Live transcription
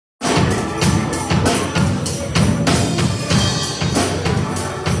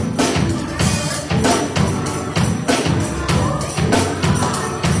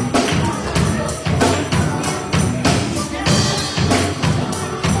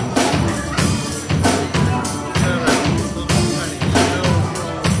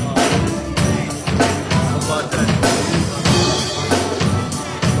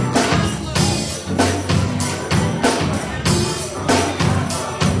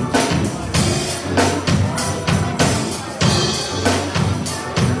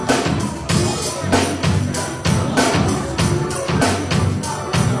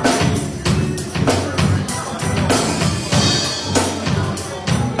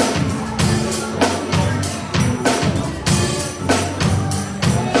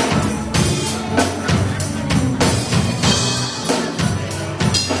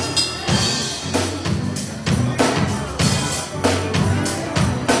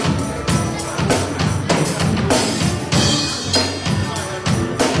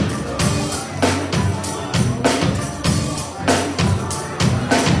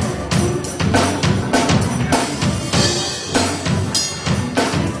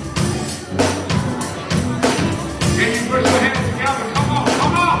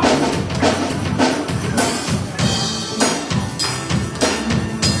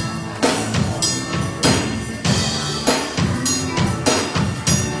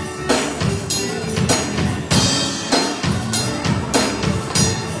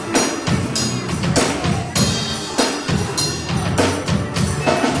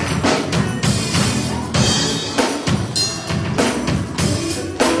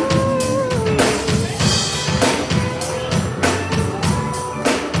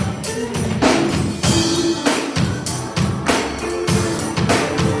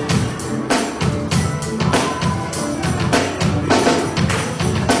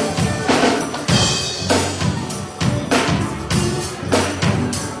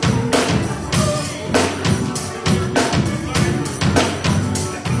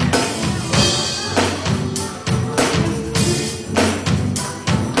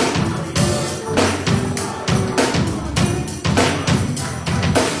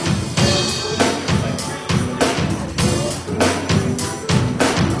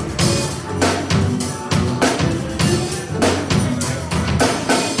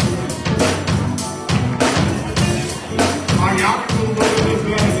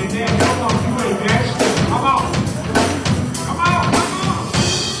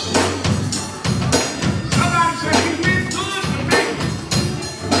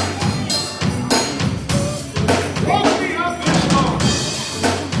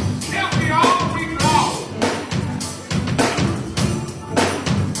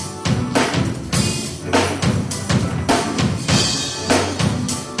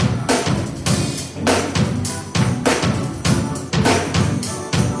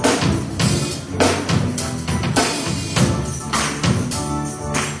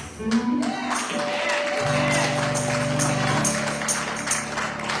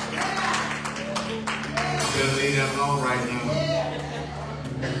better leave that alone right now.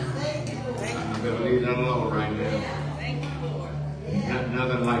 I better leave that alone right now.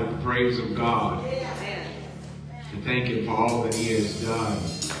 Nothing like the praise of God. To thank Him for all that He has done.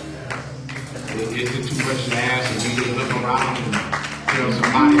 Is it too much to ask if you can look around and tell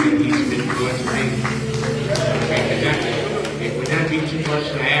somebody that He's been good to me? Would that be too much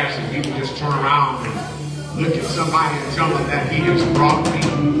to ask if you could just turn around and look at somebody and tell them that He has brought me?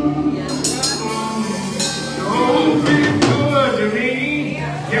 Oh, been good to me.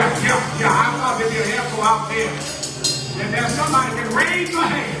 Yeah. I thought there'd be an echo out there. That there's somebody can raise a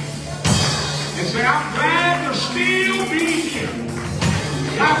hand and say, I'm glad to still be here.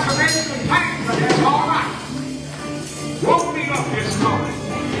 Got some aches and pains, but that's all right. Woke me up this morning.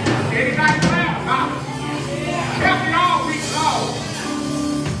 Anybody glad about it? Kept me all week long.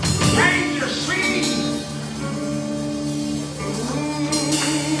 Change your seed.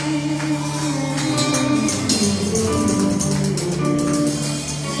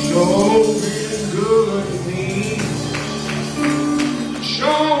 Sure been good to me.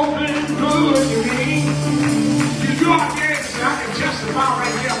 Sure been good to me. You ought to answer, I can testify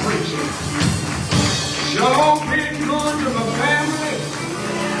right here, preacher. Sure been good to my family.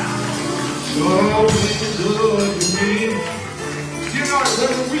 Sure been good to me. You know,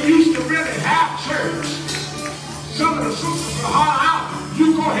 when we used to really have church, some of the sisters would holler out,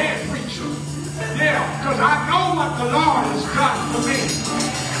 you go ahead, preacher. Yeah, because I know what the Lord has done for me.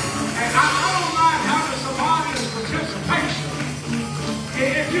 And I don't mind having some audience participation.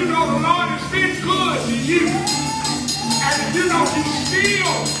 If you know the Lord has been good to you, and if you know He's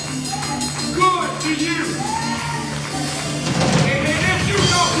still good to you, and if you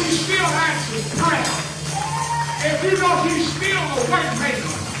know He still answers prayer, if you know He's still a way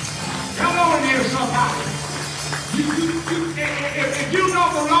maker, hello in here somebody. If you know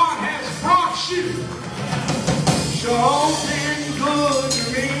the Lord has brought you, sure been good to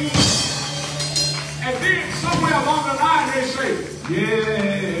me. And then somewhere along the line they say,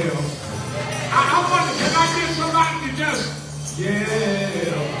 yeah. I wonder, can I get somebody to just,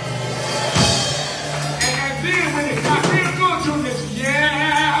 yeah. And then when it got real good to them, it's,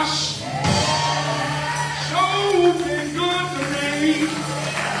 yes. So been good to me.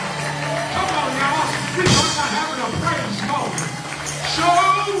 Come on y'all, we're talking about having a praise moment. So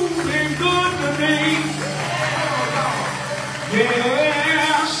been good to me.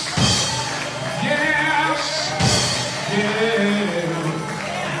 Yes. Yes. Yeah.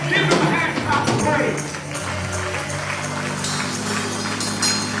 Give them a hand clap of praise.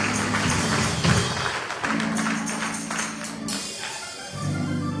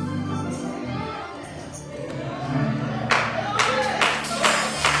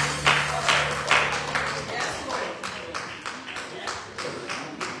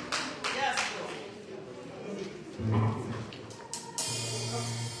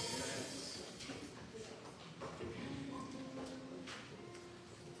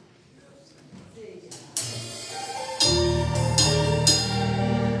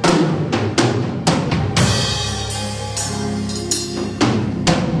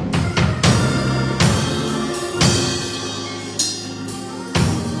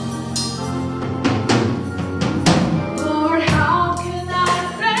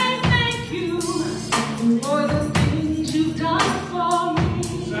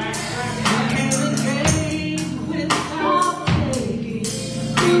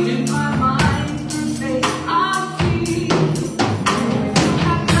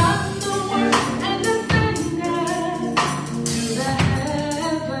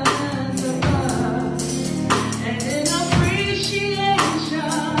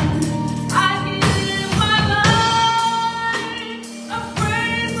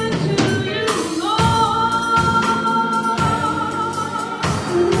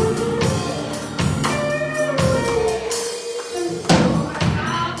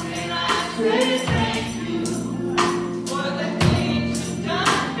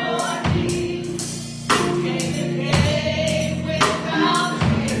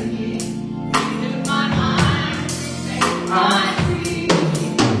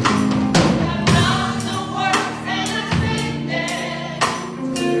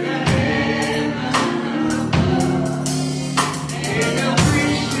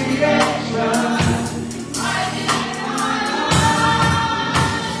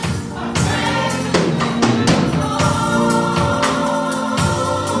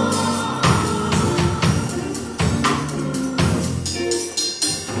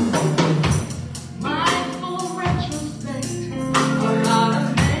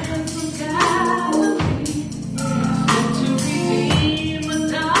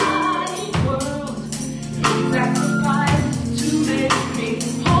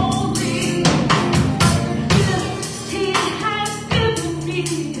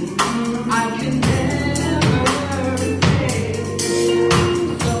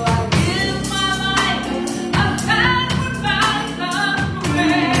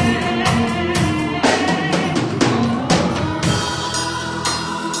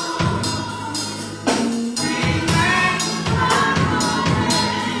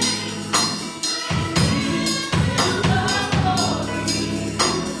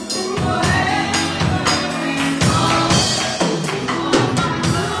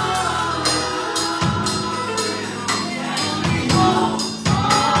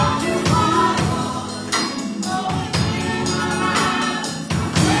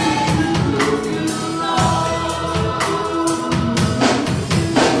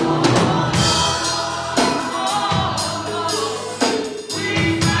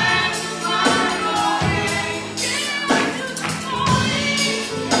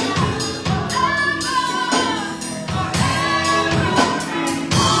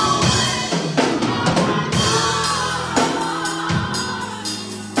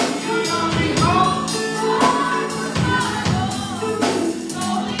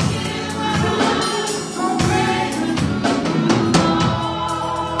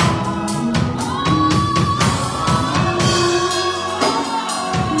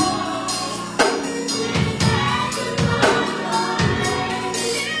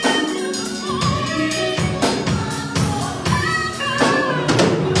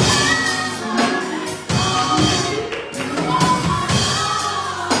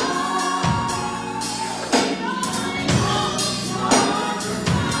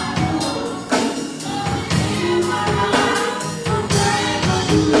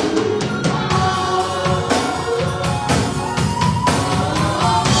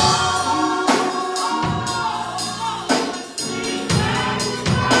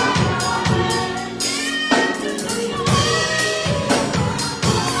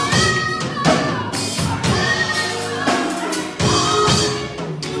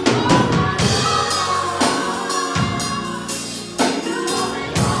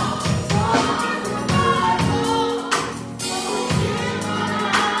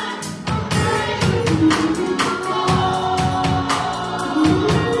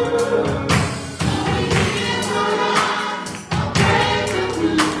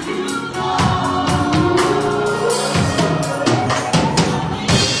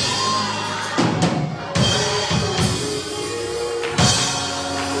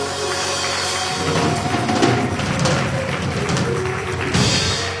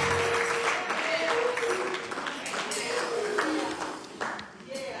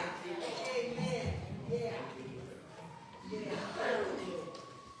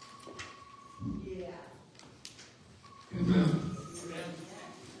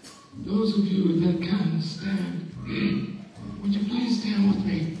 those of you that can stand, would you please stand with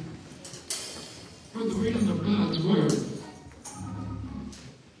me for the reading of God's Word?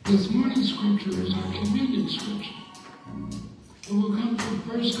 This morning's scripture is our communion scripture. It will come from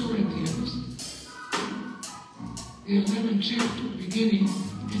 1 Corinthians, the 11th chapter, beginning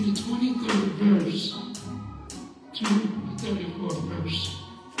in the 23rd verse to the 34th verse.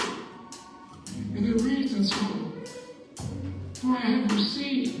 And it reads as follows. For I have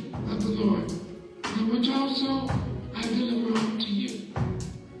received of the Lord, and which also I deliver unto you.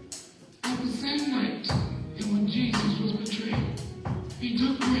 At the same night, and when Jesus was betrayed, he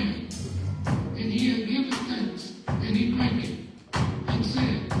took bread, and he had given thanks, and he broke it, and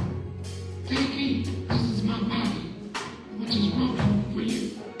said, Take, eat, this is my body, which is broken for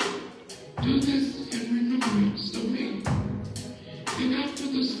you. Do this in remembrance of me. And after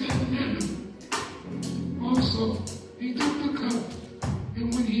the same manner, also he took the cup,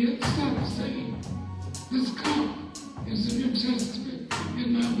 and when he had supped, saying, This cup is the New Testament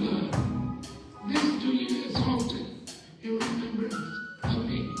in my blood. This do ye as often in remembrance of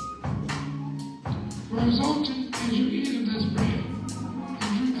me. For as often as you eat of this bread and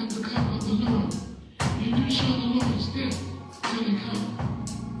drink of the cup of the Lord, you do show the Lord's death till he come.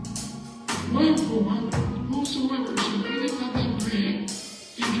 Wherefore, whosoever shall eat of that bread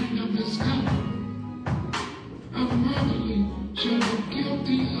and drink of this cup, unworthily shall be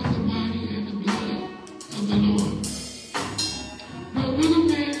guilty of the body and the blood of the Lord. But will a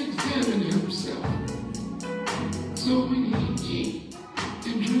man examine himself? So when he eat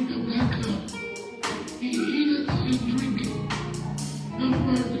and drink of that cup, he eateth and drinketh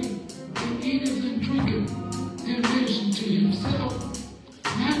unworthily, and eateth and drinketh damnation to himself,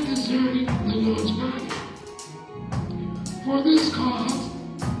 not discerning the Lord's body. For this cause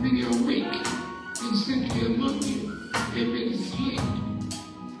many are weak, and sickly among you, and many sleep.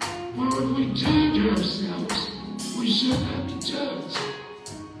 For if we judge ourselves, we should not be judged.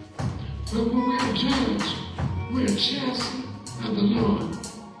 But when we are judged, we are chastened of the Lord,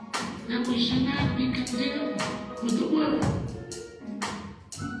 that we should not be condemned with the world.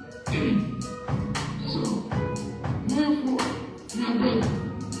 So, wherefore, my brother,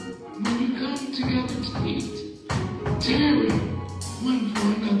 when you come together to eat, tarry one for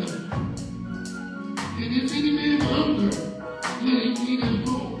another. And if any man hunger, let him eat at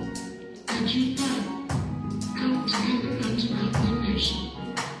home, that you not come together unto condemnation.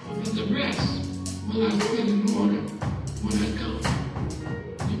 And the rest will I set in order when I come.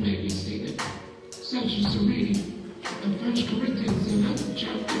 You may be seated. Such is the reading of 1 Corinthians 11th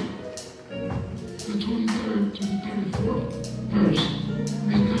chapter, the 23rd to the 34th verse.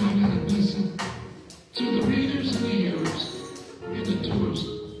 May God add a blessing to the readers and the hearers and the doers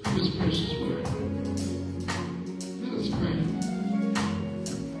of his precious word. Let us pray.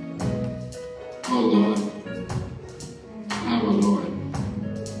 Oh Lord, our Lord,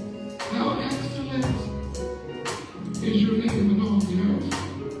 how excellent is your name in all the earth.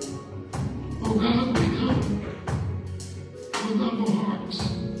 Oh God, we come with humble hearts,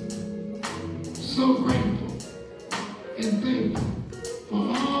 so grateful and thankful for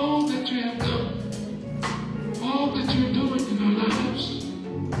all that you have done, all that you're doing in our lives,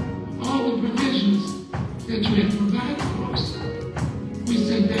 all the provisions that you have provided for us. We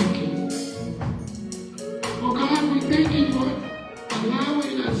say thank you. Oh God, we thank you for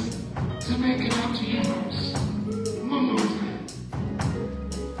allowing us to make it out to your house one more time.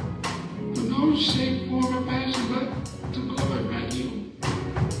 For no shape, form, or fashion, but to glorify you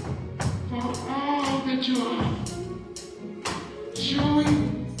for all that you are,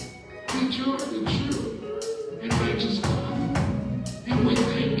 showing that you are the true and righteous God. And we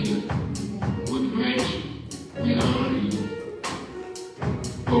thank you, we praise you, we honor you.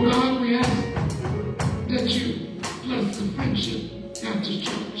 Oh God, we ask that you bless the friendship after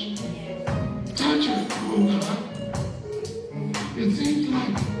church. Touch her, oh God. It seems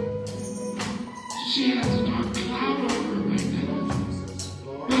like she has a dark cloud over her right now.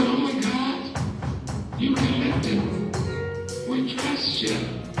 But only God, you can lift it. We trust you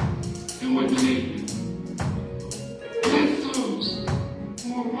and we believe you. Bless those who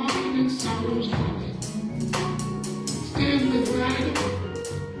are walking in sorrow's valley. Stand beside them.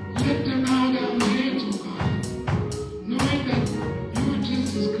 Lift them out down the hands, oh God, knowing that you are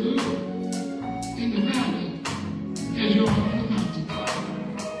just as good in the valley as you are on the mountain.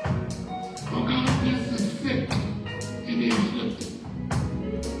 Oh God, bless the sick and the afflicted.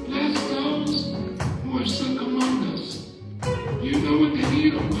 Bless those who are sick among us. You know what they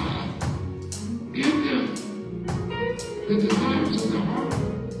need, oh God. Give them the desires of their heart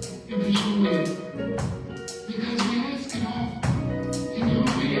if it's your will. Because we ask it all in your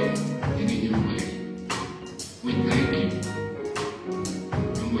will and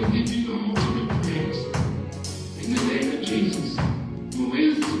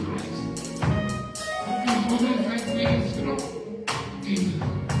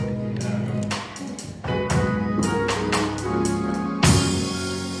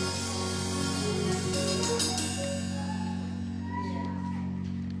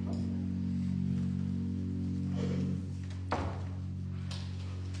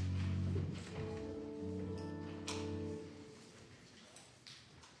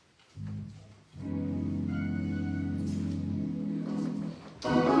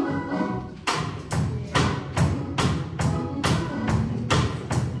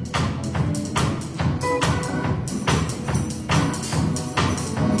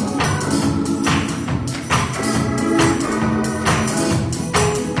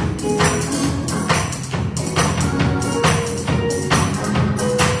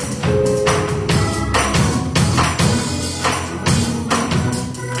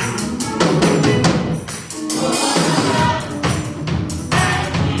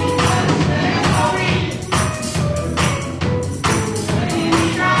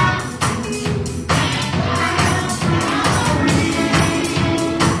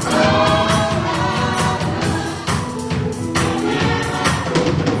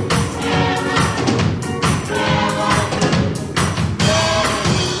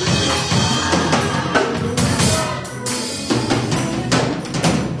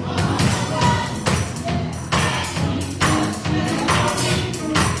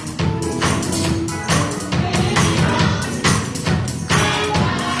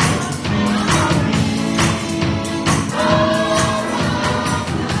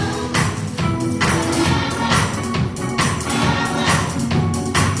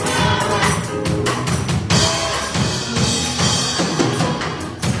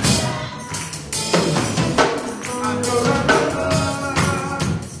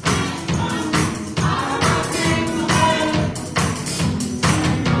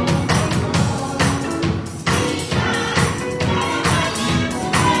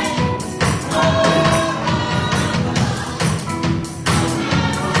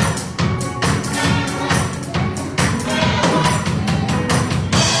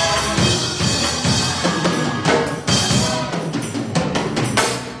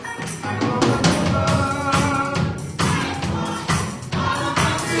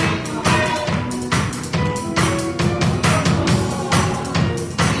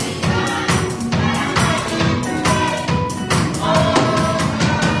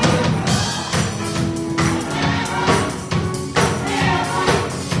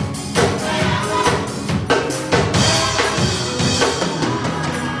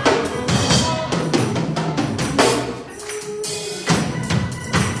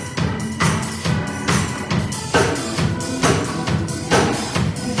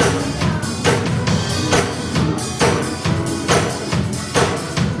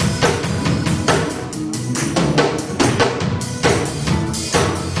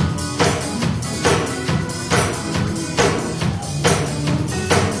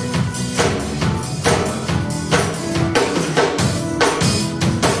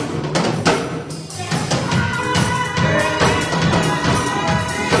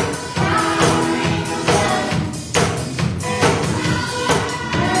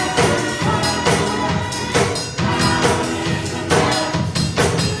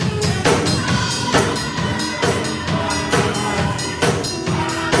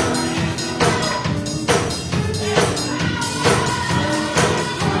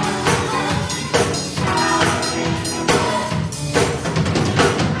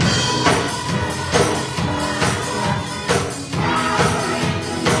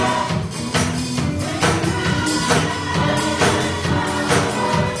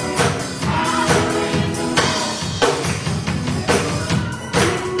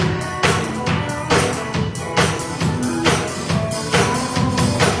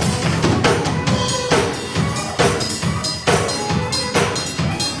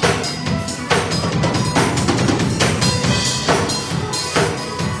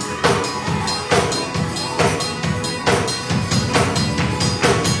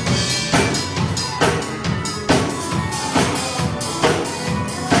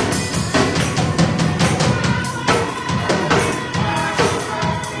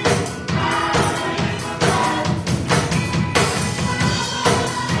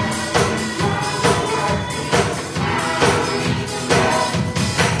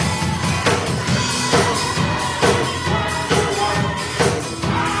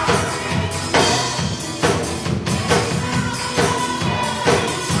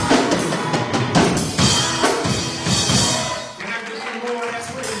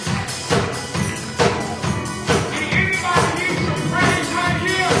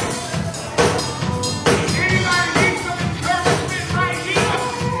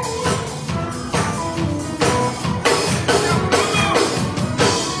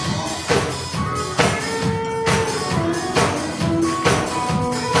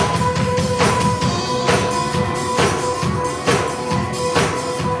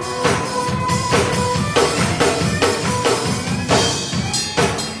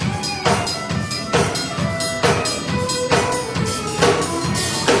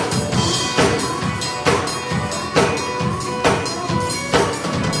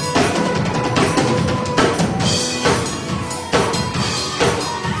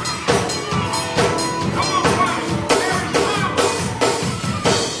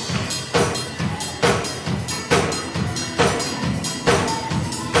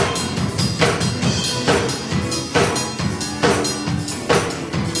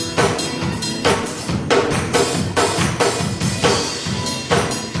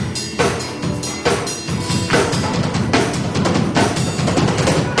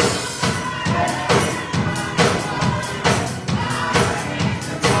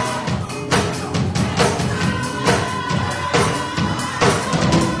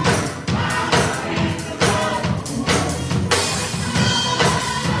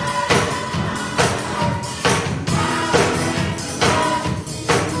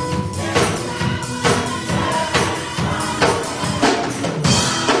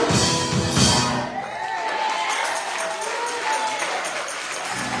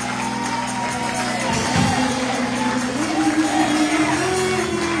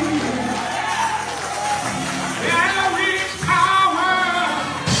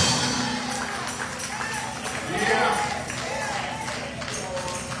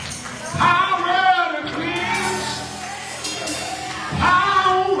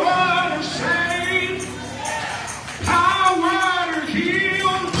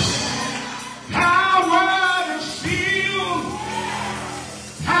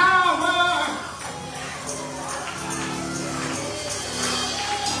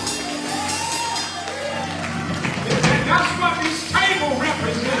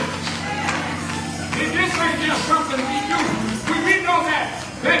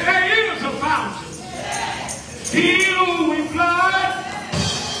Healed with blood,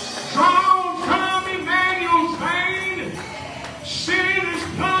 drawn from Emmanuel's vein, sinners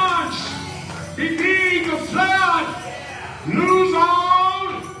plunged beneath the flood, lose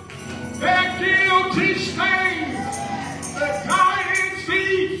all their guilty stain. The dying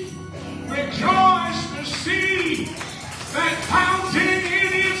thief rejoiced to see that fountain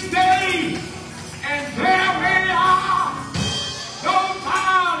in his day, and there they are, no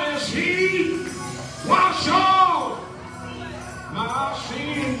foul as he, wash all my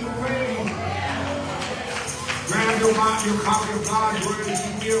sins away. Grab your copy of God's word if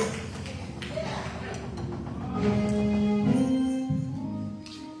you will.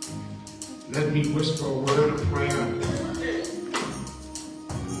 Let me whisper a word of prayer.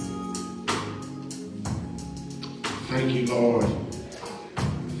 Thank you, Lord,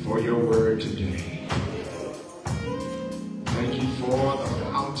 for your word today. Thank you for the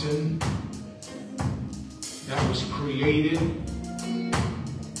fountain that was created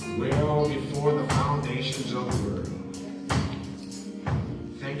well before the foundations of the world.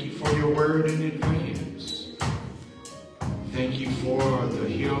 Thank you for your word in advance. Thank you for the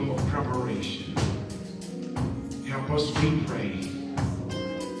hymn of preparation. Help us, we pray.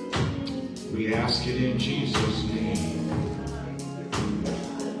 We ask it in Jesus' name.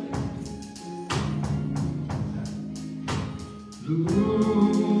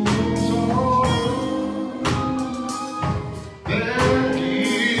 Lose all their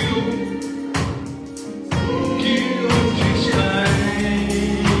guilty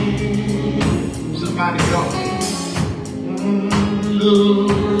stain. Somebody go.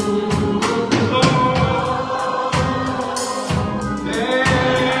 Lose.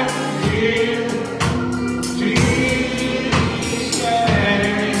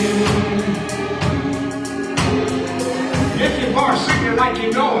 Like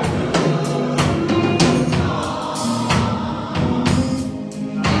you know it.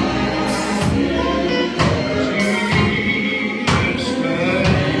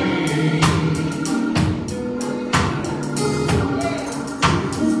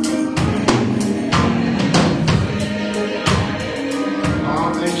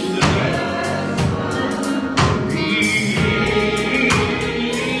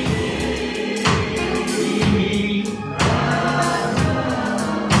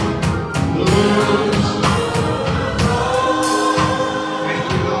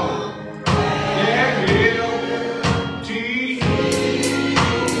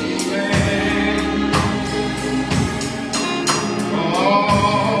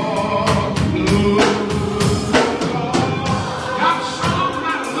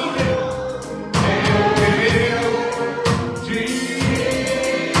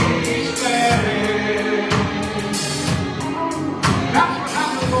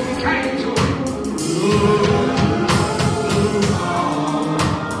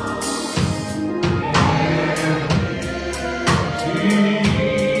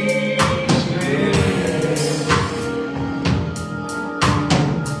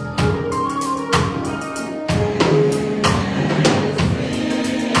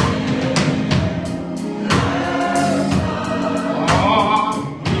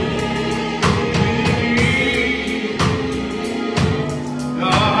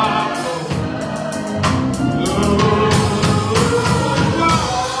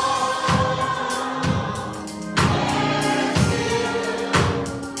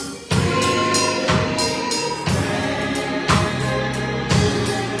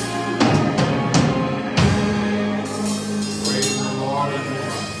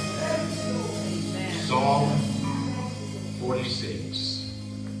 Psalm 46.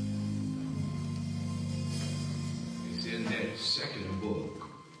 It's in that second book.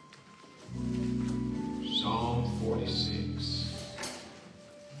 Psalm 46.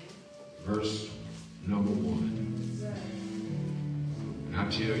 Verse number 1. And I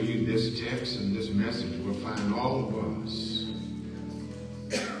tell you, this text and this message will find all of us.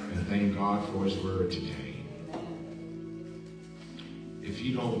 And thank God for his word today. If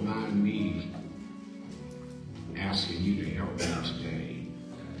you don't mind me asking you to help me today.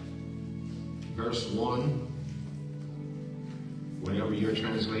 Verse 1, whatever your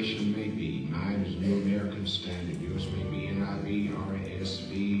translation may be, mine is New American Standard, yours may be NIV,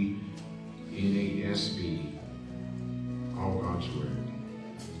 RSV, NASB, all God's word.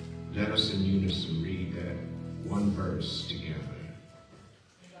 Let us in unison read that one verse together.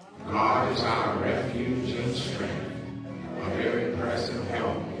 God is our refuge and strength, a very present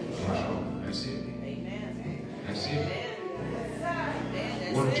help in trouble. That's it. That's it.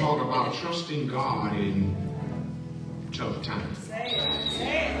 I want to talk about trusting God in tough times. Say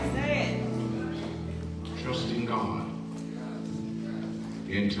it. trusting God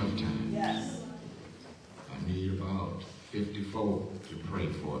in tough times. Yes. I need about 54 to pray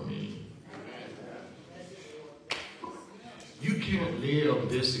for me. You can't live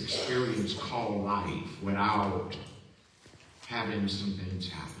this experience called life without having some things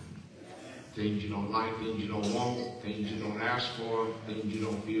happen. Things you don't like, things you don't want, things you don't ask for, things you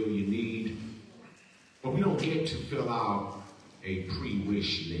don't feel you need. But we don't get to fill out a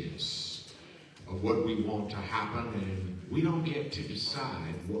pre-wish list of what we want to happen, and we don't get to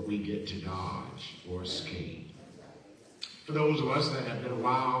decide what we get to dodge or escape. For those of us that have been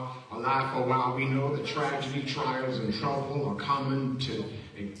alive for a while, we know that tragedy, trials, and trouble are common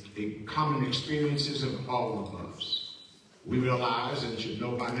experiences of all of us. We realize and should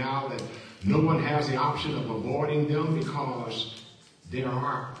know by now that no one has the option of avoiding them because there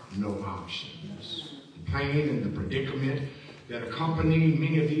are no options. The pain and the predicament that accompany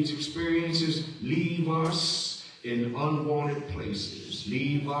many of these experiences leave us in unwanted places,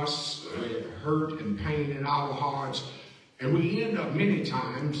 leave us with hurt and pain in our hearts. And we end up many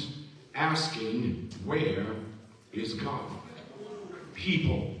times asking, where is God?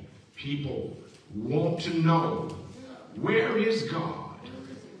 People want to know, where is God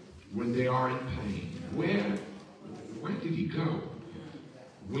when they are in pain? Where did he go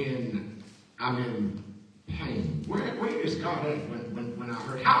when I'm in pain? Where is God at when I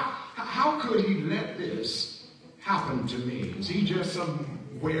hurt? How could he let this happen to me? Is he just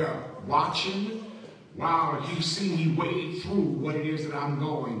somewhere watching while you see me wade through what it is that I'm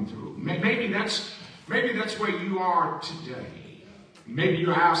going through? Maybe that's where you are today. Maybe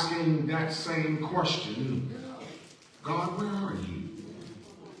you're asking that same question. God, where are you?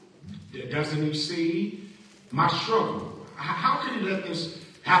 Doesn't he see my struggle? How could he let this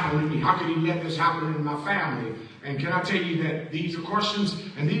happen to me? How could he let this happen in my family? And can I tell you that these are questions,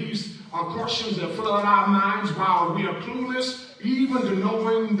 and these are questions that flood our minds while we are clueless even to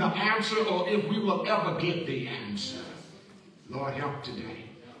knowing the answer or if we will ever get the answer. Lord, help today.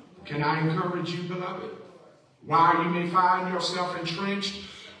 Can I encourage you, beloved? While you may find yourself entrenched,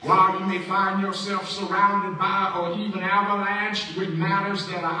 while you may find yourself surrounded by or even avalanched with matters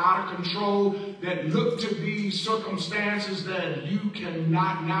that are out of control, that look to be circumstances that you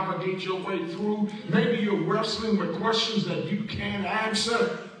cannot navigate your way through, maybe you're wrestling with questions that you can't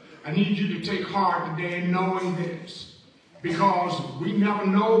answer, I need you to take heart today knowing this. Because we never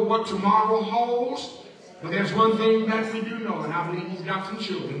know what tomorrow holds, but there's one thing that we do know, and I believe he's got some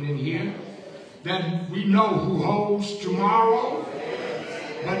children in here, that we know who holds tomorrow.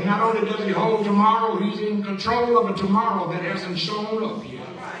 But not only does he hold tomorrow, he's in control of a tomorrow that hasn't shown up yet.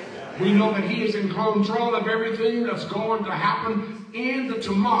 We know that he is in control of everything that's going to happen in the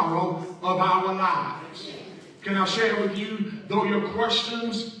tomorrow of our lives. Can I share with you, though your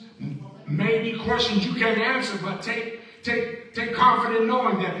questions may be questions you can't answer, but take confidence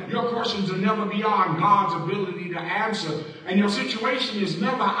knowing that your questions are never beyond God's ability to answer, and your situation is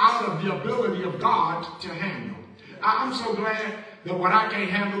never out of the ability of God to handle. I'm so glad that what I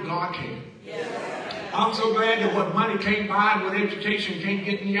can't handle, God can. I'm so glad that what money can't buy and what education can't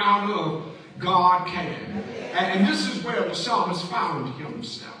get me out of, God can. And this is where the psalmist found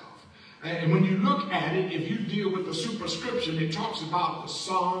himself. And when you look at it, if you deal with the superscription, it talks about the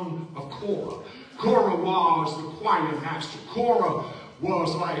song of Korah. Korah was the choir master. Korah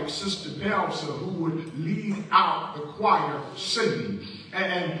was like Sister Belsa, who would lead out the choir singing.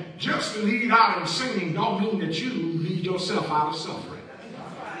 And just to lead out and singing don't mean that you lead yourself out of suffering.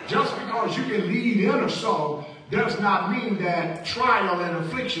 Just because you can lead in a song does not mean that trial and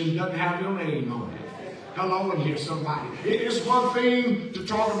affliction doesn't have your name on it. Hello in here, somebody. It's one thing to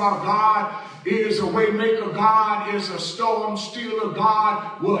talk about God is a way maker. God is a storm stiller.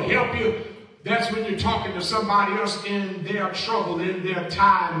 God will help you. That's when you're talking to somebody else in their trouble, in their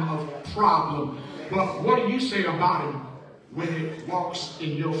time of problem. But what do you say about him when it walks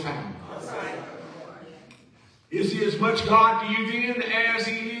in your family? Is he as much God to you then as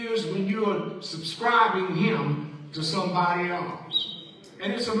he is when you're subscribing him to somebody else?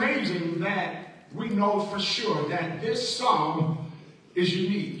 And it's amazing that we know for sure that this psalm is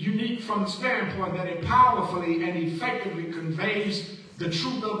unique. Unique from the standpoint that it powerfully and effectively conveys the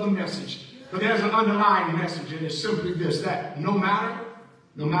truth of the message. But there's an underlying message, and it's simply this, that no matter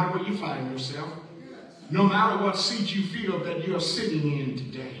where you find yourself, no matter what seat you feel that you're sitting in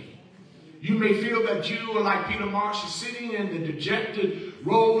today, you may feel that you are like Peter Marsh, sitting in the dejected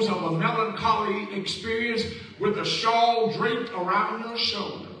rows of a melancholy experience with a shawl draped around your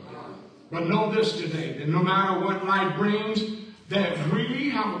shoulder. But know this today, that no matter what life brings, that we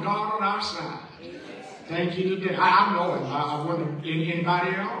have a God on our side. Thank you today. I know him. I wonder,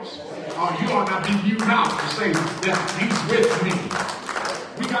 anybody else? You ought not be mute out to say that he's with me.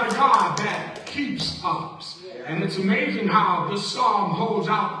 We got a God that keeps us. And it's amazing how this psalm holds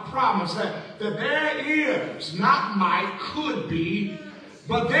out the promise that there is, not might, could be,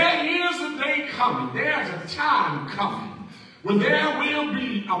 but there is a day coming. There's a time coming when there will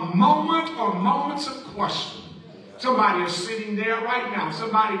be a moment or moments of question. Somebody is sitting there right now.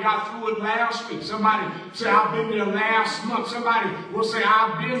 Somebody got through it last week. Somebody say, I've been there last month. Somebody will say,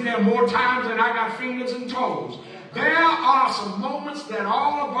 I've been there more times than I got fingers and toes. There are some moments that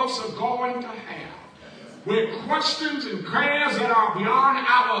all of us are going to have, with questions and prayers that are beyond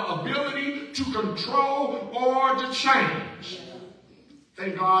our ability to control or to change.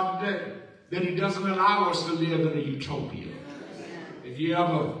 Thank God today that he doesn't allow us to live in a utopia. If you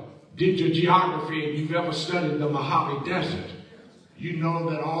ever did your geography and you've ever studied the Mojave Desert, you know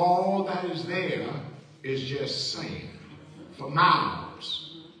that all that is there is just sand for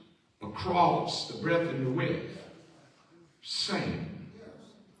miles across the breadth and the width. Sand.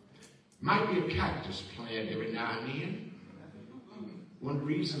 Might be a cactus plant every now and then. One of the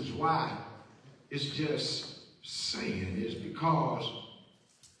reasons why it's just sand is because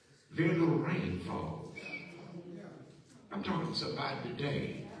very little rain falls. I'm talking to somebody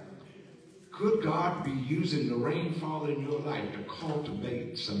today. Could God be using the rainfall in your life to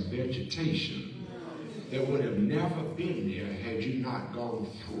cultivate some vegetation that would have never been there had you not gone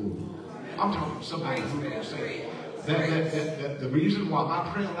through? I'm talking to somebody who will say that the reason why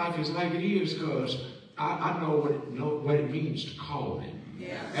my prayer life is like it is because I know what it means to call him.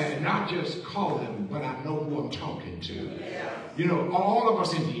 Yeah. And not just call him, but I know who I'm talking to. Yeah. You know, all of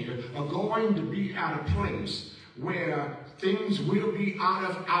us in here are going to be at a place where things will be out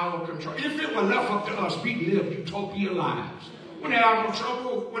of our control. If it were left up to us, we'd live utopia lives. Wouldn't have no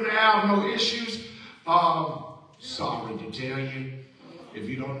trouble, wouldn't have no issues. Sorry to tell you, if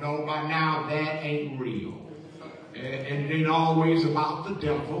you don't know by now, that ain't real. And it ain't always about the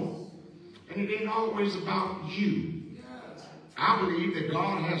devil. And it ain't always about you. I believe that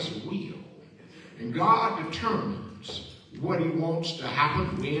God has a will. And God determines what he wants to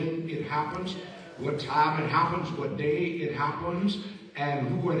happen, when it happens, what time it happens, what day it happens, and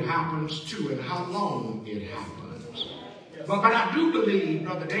who it happens to, and how long it happens. But I do believe,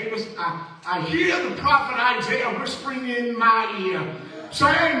 Brother Davis, I hear the prophet Isaiah whispering in my ear,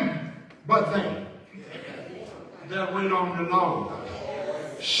 saying, but they that wait on the Lord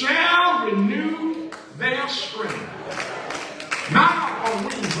shall renew their strength. Mount on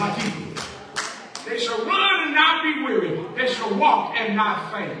wings like eagles. They shall run and not be weary. They shall walk and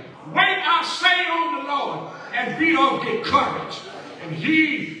not faint. Wait, I say, on the Lord, and be of good courage, and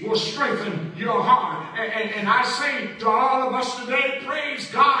he will strengthen your heart. And I say to all of us today,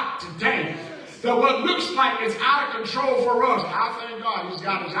 praise God today, that what looks like it's out of control for us, I thank God he's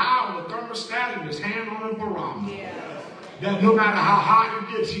got his eye on the thermostat and his hand on the barometer. Yeah. That no matter how hot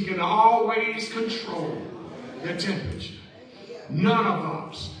it gets, he can always control the temperature. None of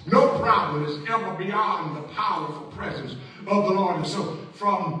us, no problem is ever beyond the powerful presence of the Lord. And so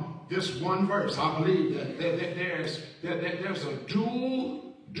from this one verse, I believe that there's a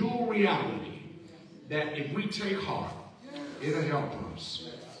dual reality that if we take heart, it'll help us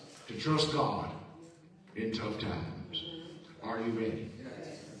to trust God in tough times. Are you ready?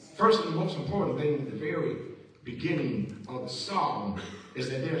 First and the most important thing at the very beginning of the psalm is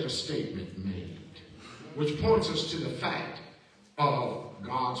that there's a statement made, which points us to the fact of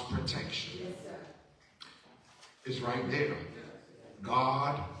God's protection. It's right there.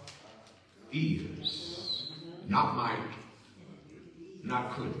 God is, not might,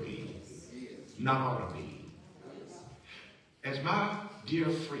 not could be, not ought to be. As my dear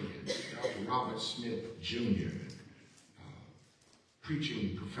friend, Dr. Robert Smith, Jr.,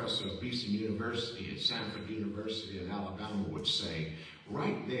 preaching professor of Beeson University at Sanford University in Alabama would say,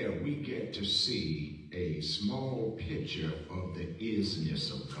 right there we get to see a small picture of the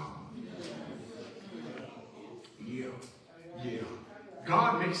isness of God. Yeah.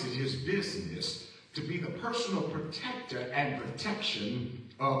 God makes it his business to be the personal protector and protection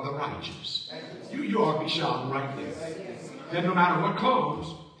of the righteous. You ought to be shouting right there. That no matter what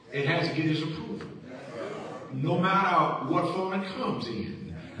comes, it has to get his approval. No matter what form it comes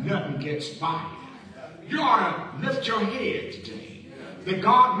in, nothing gets by it. You ought to lift your head today. That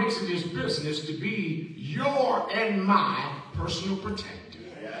God makes it his business to be your and my personal protector.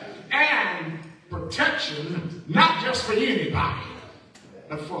 And protection, not just for anybody,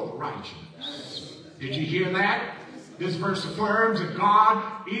 but for the righteous. Did you hear that? This verse affirms that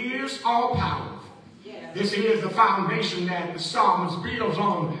God is all-powerful. This is the foundation that the psalmist builds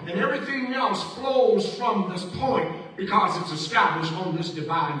on, and everything else flows from this point because it's established on this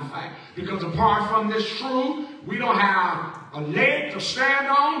divine fact. Because apart from this truth, we don't have a leg to stand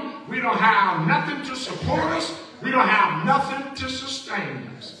on. We don't have nothing to support us. We don't have nothing to sustain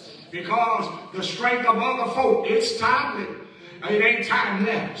us. Because the strength of other folk, it's timely. It ain't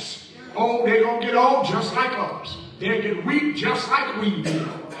timeless. Oh, they're going to get old just like us. They'll get weak just like we will.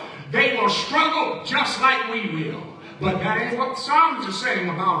 They will struggle just like we will. But that ain't what the Psalms are saying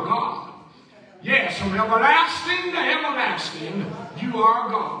about God. Yes, from everlasting to everlasting, you are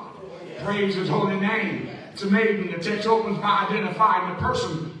God. Praise his holy name. It's amazing. The text opens by identifying the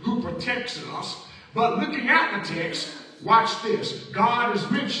person who protects us. But looking at the text, watch this. God is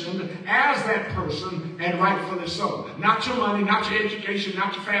mentioned as that person, and rightfully so. Not your money, not your education,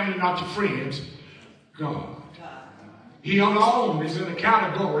 not your family, not your friends. God. He alone is in a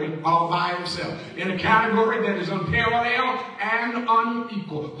category all by himself. In a category that is unparalleled and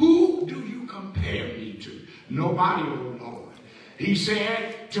unequal. Who do you compare me to? Nobody, oh Lord. He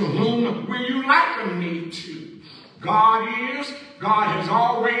said, to whom will you liken me to? God is, God has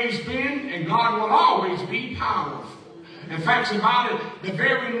always been, and God will always be powerful. In fact about it, the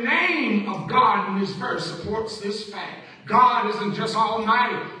very name of God in this verse supports this fact. God isn't just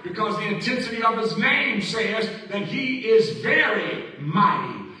almighty, because the intensity of his name says that he is very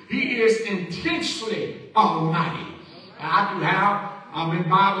mighty. He is intensely almighty. I'm in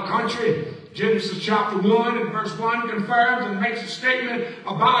Bible country. Genesis chapter 1 and verse 1 confirms and makes a statement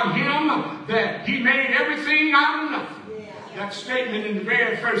about him that he made everything out of nothing. That statement in the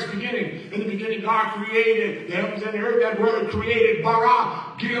very first beginning. In the beginning, God created the heavens and the earth. That word created,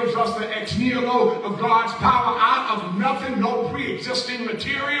 bara, gives us the ex nihilo of God's power out of nothing, no pre-existing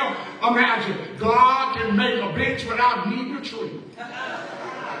material. Imagine, God can make a bench without needing a tree.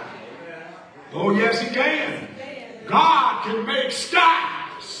 Oh, yes, he can. God can make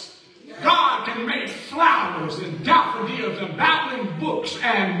skies. God can make flowers and daffodils and babbling brooks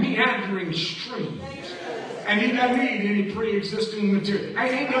and meandering streams. And he doesn't need any pre-existing material.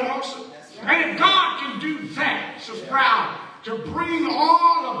 Ain't that awesome? And if God can do that, so proud to bring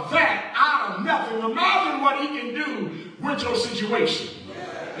all of that out of nothing, imagine what he can do with your situation.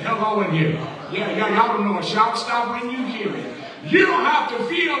 Hello in here. Yeah, y'all don't know it. Shout stop when you hear it. You don't have to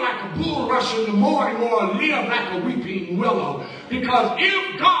feel like a bulrush in the morning or live like a weeping willow. Because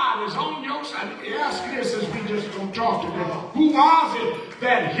if God is on your side, ask this as we just don't talk to them. Who was it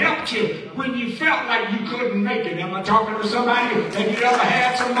that helped you when you felt like you couldn't make it? Am I talking to somebody? Have you ever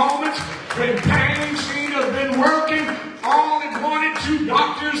had some moments when pain seemed to have been working? All it wanted, 2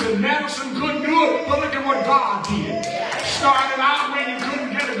 doctors and medicine couldn't do it. But look at what God did. Started out when you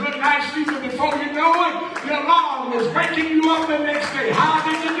couldn't get a good night's sleep, and before you know it, your alarm was waking you up the next day. How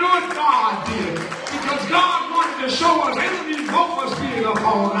did you do it? God did. Because God wanted to show us, ain't need both of us being up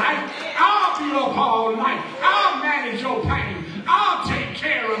all night. I'll be up all night. I'll manage your pain. I'll take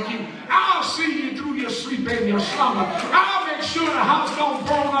care of you. I'll see you through your sleep and your slumber. I'll make sure the house don't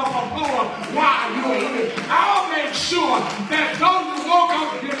burn up or blow up while you're in it. I'll make sure that though you woke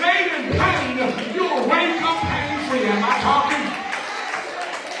up, you're laid in pain, you'll wake up pain-free. Am I talking?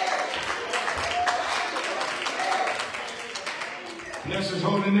 Bless his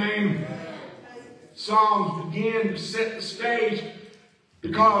holy name. Psalms begin to set the stage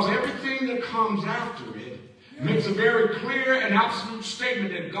because everything that comes after it makes a very clear and absolute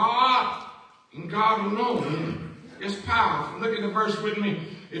statement that God and God alone is powerful. Look at the verse with me,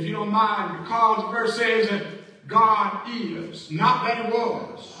 if you don't mind, because the verse says that God is, not that he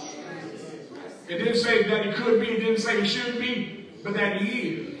was. It didn't say that he could be, it didn't say he should be, but that he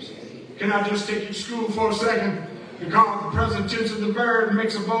is. Can I just take you to school for a second? Because the present tense of the verb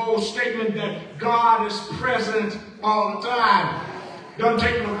makes a bold statement that God is present all the time. Doesn't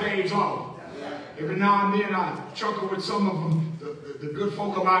take no days off. Every now and then I chuckle with some of them, the good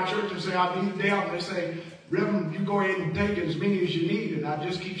folk of our church, and say, I need a day off. They say, Reverend, you go ahead and take as many as you need, and I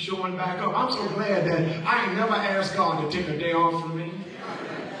just keep showing back up. I'm so glad that I ain't never asked God to take a day off from me.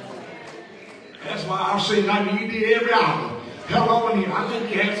 That's why I say like he did every hour. Hello in here.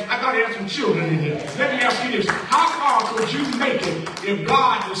 I thought he had some children in here. Let me ask you this. How far could you make it if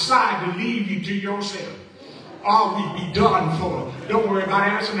God decided to leave you to yourself? All we'd be done for. Don't worry about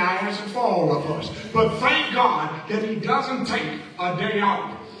answering. I answer for all of us. But thank God that he doesn't take a day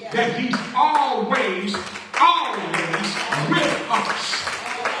out. That he's always with us.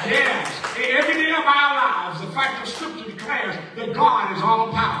 Yes. Every day of our lives, the fact of Scripture declares that God is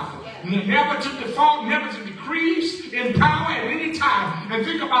all powerful. Never to default, never to decrease in power at any time. And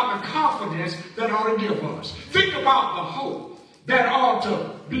think about the confidence that ought to give us. Think about the hope that ought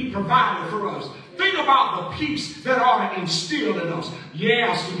to be provided for us. Think about the peace that ought to instill in us.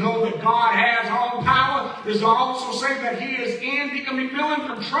 Yes, to know that God has all power is to also say that he is in the indwelling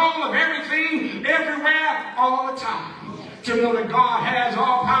control of everything, everywhere, all the time. To know that God has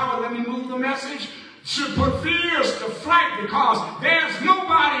all power, let me move the message, should put fears to flight, because there's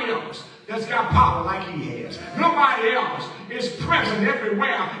nobody else that's got power like he has. Nobody else is present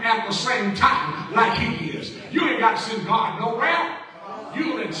everywhere at the same time like he is. You ain't got to send God nowhere.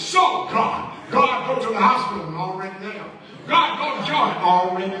 You insult God. God, go to the hospital, I'm already there. God, go to Jordan,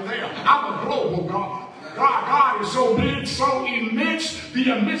 already there. I'm a global God. God is so big, so immense,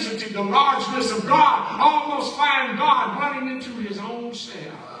 the immensity, the largeness of God, almost find God running into his own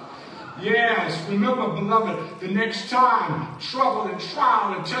self. Yes, remember, beloved, the next time trouble and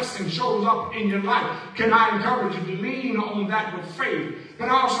trial and testing shows up in your life, can I encourage you to lean on that with faith, but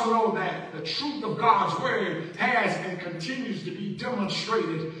also know that the truth of God's word has and continues to be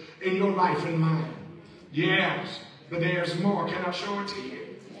demonstrated in your life and mine. Yes, but there's more. Can I show it to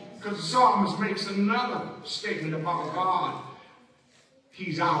you? Because the psalmist makes another statement about God.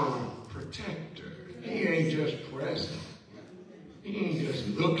 He's our protector. He ain't just present. He ain't just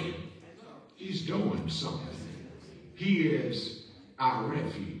looking. He's doing something. He is our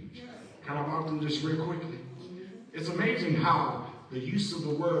refuge. Can I walk through this real quickly? It's amazing how the use of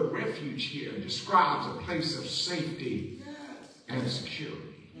the word refuge here describes a place of safety and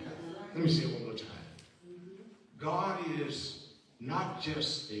security. Let me say it one more time. God is not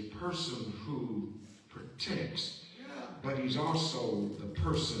just a person who protects, but he's also the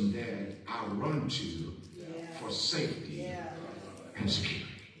person that I run to for safety and security.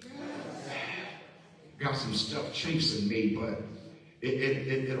 Got some stuff chasing me, but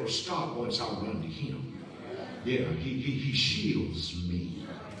it'll stop once I run to him. Yeah, he shields me.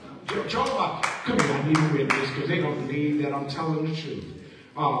 Y'all, come here, I need to read this because they don't believe that I'm telling the truth.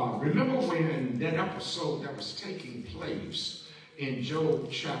 Remember when that episode that was taking place in Job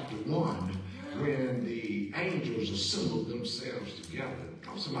chapter 1, when the angels assembled themselves together? I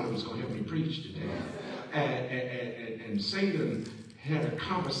thought somebody was going to help me preach today. And Satan had a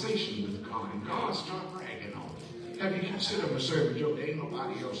conversation with God, and God started bragging on him. Have you considered my servant Job? There ain't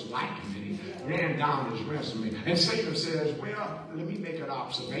nobody else like him. And he ran down his resume. And Satan says, well, let me make an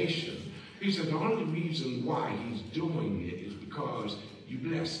observation. He said, the only reason why he's doing it is because you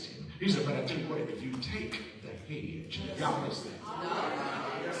blessed him. He said, but I tell you what, if you take the hedge, y'all miss that.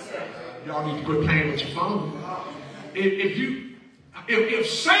 Y'all need to quit playing with your phone. If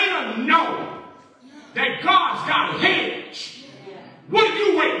Satan knows that God's got a hedge, what are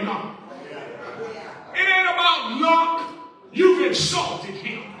you waiting on? It ain't about luck. You've insulted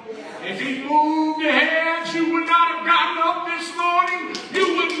him. If he moved the hedge, you would not have gotten up this morning.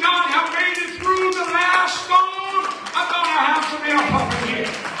 You would not have made it through the last storm. I thought I have some help up in here.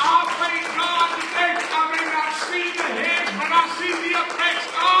 I thank God today. I may not see the hedge, but I see the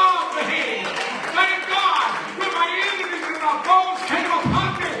effects of the hedge. Thank God when my enemies and my foes came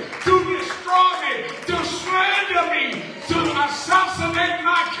upon me to destroy me, to slander me, to assassinate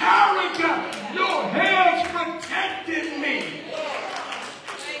my character, your hedge protected me.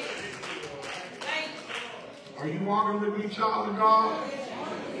 Are you walking with me, child of God?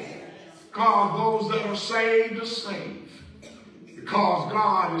 Because those that are saved. Because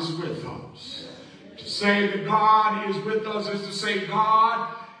God is with us. To say that God is with us is to say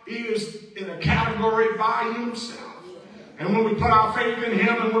God is in a category by himself. And when we put our faith in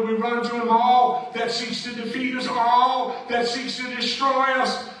him and when we run to him, all that seeks to defeat us, all that seeks to destroy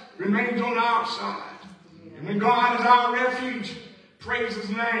us, remains on our side. And when God is our refuge, praise his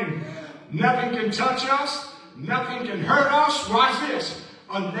name. Nothing can touch us. Nothing can hurt us. Watch this.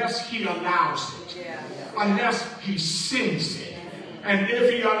 Unless he allows it. Unless he sends it. And if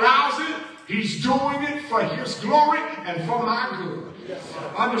he allows it, he's doing it for his glory and for my good.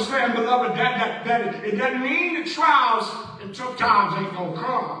 Understand, beloved, that it doesn't mean that trials and tough times ain't going to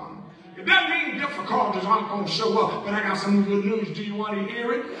come. It doesn't mean difficulties aren't going to show up. But I got some good news. Do you want to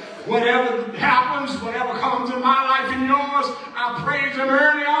hear it? Whatever happens, whatever comes in my life and yours, I praise him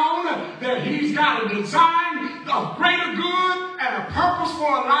early on that he's got a design of greater good and a purpose for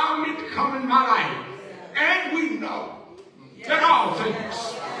allowing it to come in my life. And we know that all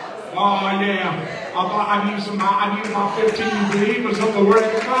things. Oh, yeah. I need my 15 believers of the word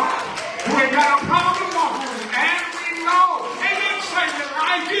of God who ain't got a problem walking with it. And we know. It didn't say we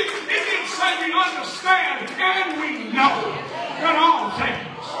like it. It didn't say we understand. And we know that all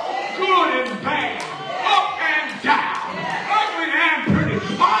things, good and bad, up and down, ugly and pretty,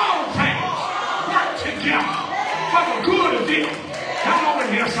 all things work together for the good of them. Come over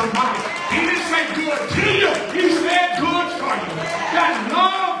here, somebody. He didn't say good to you. He said good for you. That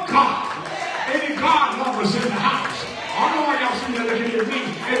love God. And he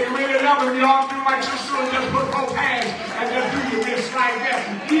together and you all do like sister and just put both hands and just do your wrist like that.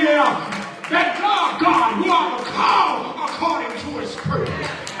 Yeah. That God, who are called according to his purpose.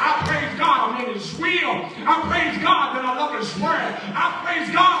 I praise God I'm in his will. I praise God that I love his word. I praise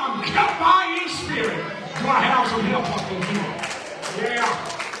God I'm kept by his spirit. Do I have some help up in here? Yeah.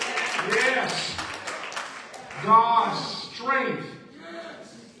 Yes. God's strength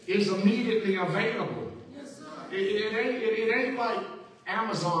is immediately available. It ain't like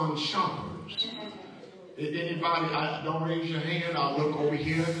Amazon shoppers. Anybody, don't raise your hand. I'll look over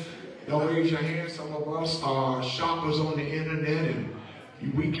here. Don't raise your hand. Some of us are shoppers on the internet and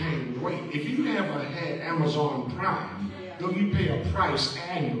we can't wait. If you never had Amazon Prime, though you pay a price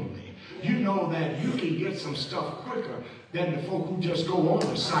annually, you know that you can get some stuff quicker than the folk who just go on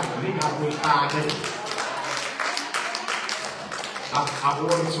the site and they got to wait 5 days. I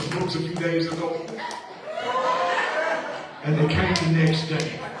ordered some books a few days ago and they came the next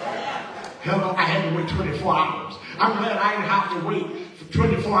day. Hello, I had to wait 24 hours. I'm glad I didn't have to wait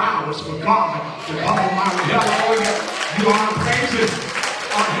 24 hours for God to come on my hello. You are praising.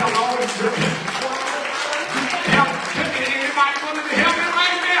 Hello. Anybody willing to help me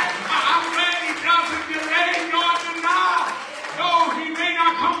right there? I'm glad he doesn't delay nor deny. No, he may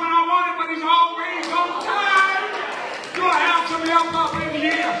not come when I want it, but he's always on time. Do I have some help up in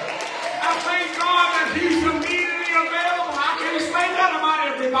here? I thank God that he's immediately available. I can't say that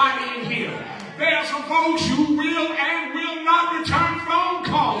about everybody in here. There are some folks who will and will not return phone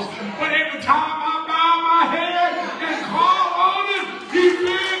calls. But every time I bow my head and call on him, he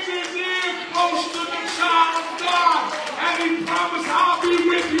bends his ear close to the child of God. And he promised, I'll be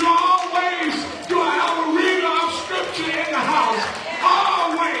with you always. Do I have a reader of scripture in the house?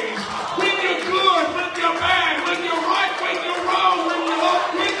 Always. When you're good, when you're bad, when you're right, when you're wrong, when you're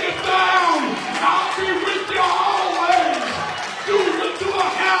up, when you're down, I'll be with you always. Do I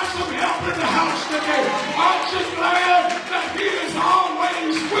have some help in the house today? I'm just glad that he is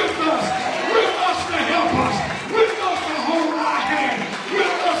always with us to help us, with us to hold our hand,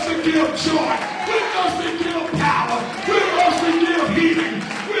 with us to give joy, with us to give power, with us to give healing,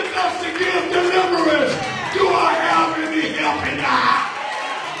 with us to give deliverance. Do I have any help in the house?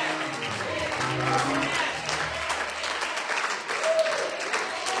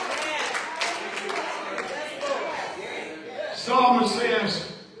 Psalmist says,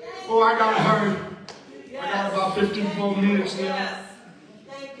 oh, I got to hurry. I got about 15 more minutes now.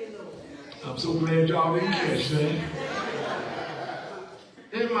 I'm so glad y'all didn't catch that.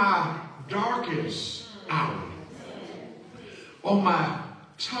 In my darkest hour, on my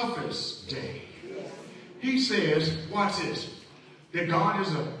toughest day, he says, watch this, that God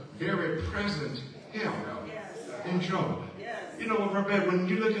is a very present help in trouble. You know what, Rebecca, when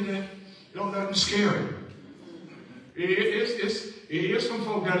you look at that, don't nothing scary. It's some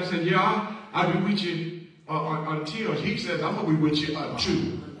folk that say, yeah, I'll be with you until. He says, I'm going to be with you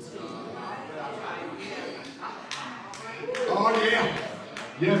until. Oh, yeah.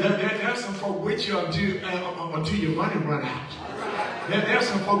 Yeah, there's some folk with you until your money run out. There's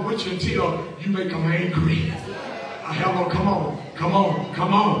some folk with you until you make them angry. Hello, come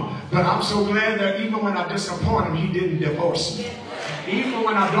on. But I'm so glad that even when I disappoint him, he didn't divorce me. Even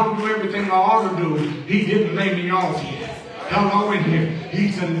when I don't do everything I ought to do, he didn't lay me off yet. Hello in here.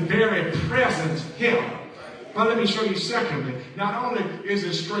 He's a very present help. But let me show you secondly, not only is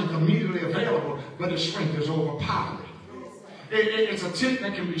his strength immediately available, but his strength is overpowering. It's a tent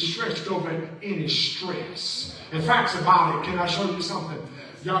that can be stretched over any stress. In facts about it, can I show you something?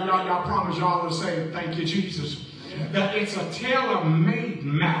 Y'all promise y'all to say, thank you, Jesus. That it's a tailor-made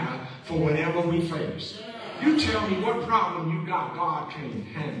matter for whatever we face. You tell me what problem you got, God can't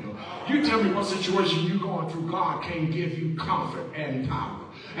handle. You tell me what situation you're going through, God can't give you comfort and power.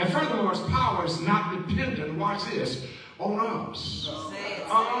 And furthermore, his power is not dependent, watch this, on us.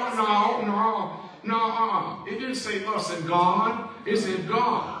 No. It didn't say us and God. It said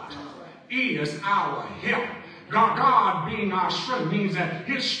God is our help. God being our strength means that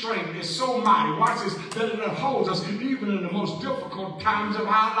his strength is so mighty, watch this, that it upholds us even in the most difficult times of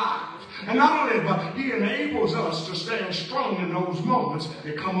our lives. And not only that, but he enables us to stand strong in those moments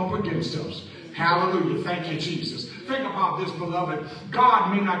that come up against us. Hallelujah. Thank you, Jesus. Think about this, beloved.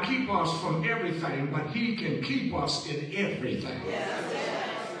 God may not keep us from everything, but he can keep us in everything.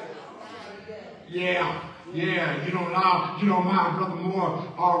 Yeah. You don't mind, Brother Moore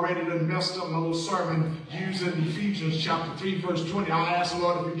already done messed up my little sermon using Ephesians chapter 3, verse 20. I asked the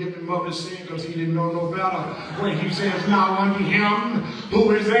Lord to forgive him of his sin because he didn't know no better. When he says, now unto him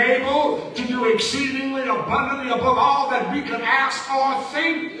who is able to do exceedingly abundantly above all that we can ask or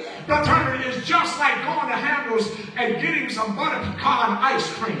think, paternity is just like going to Handles and getting some butter pecan ice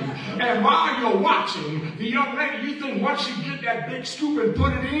cream. And while you're watching, the young lady, you think once she get that big scoop and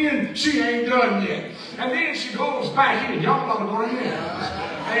put it in, she ain't done yet. And then she goes back in. Y'all ought to go to Handles.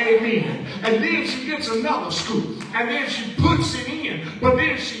 Amen. And then she gets another scoop. And then she puts it in. But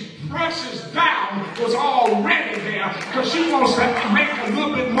then she presses down what's already there because she wants to make a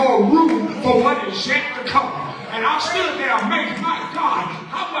little bit more room for what is yet to come. And I stood there amazed, my God,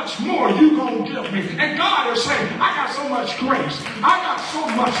 how much more you going to give me? And God is saying, I got so much grace. I got so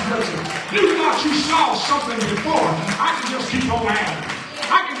much mercy. You thought you saw something before. I can just keep on adding.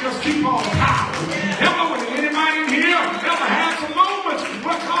 I can just keep on piling. Hello, anybody in here ever had some moments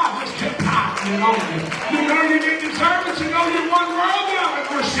where God just kept piling on you? You know you didn't deserve it. You know you weren't worthy of it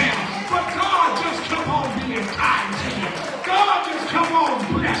yourself. But God just kept on being kind to you. God just kept on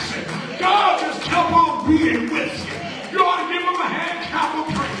blessing. God just kept on being with you. You ought to give him a hand clap of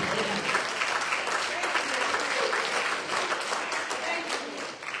praise.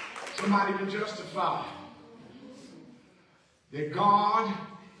 Somebody can justify that God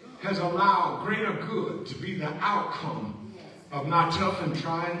has allowed greater good to be the outcome of my tough and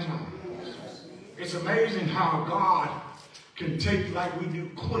trying times. It's amazing how God can take, like we do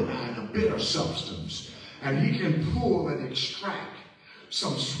quinine, a bitter substance, and he can pull and extract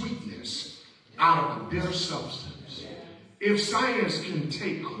some sweetness out of a bitter substance. If science can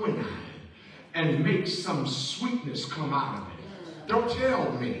take quinine and make some sweetness come out of it, don't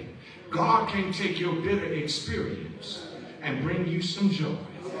tell me God can take your bitter experience and bring you some joy.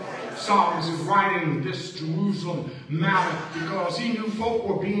 Psalms is writing this Jerusalem matter because he knew folk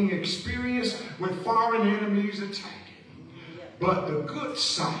were being experienced with foreign enemies attacking. But the good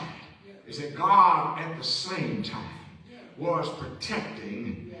side is that God at the same time was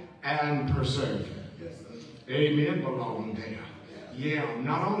protecting and preserving. Amen. Belong there. Yeah,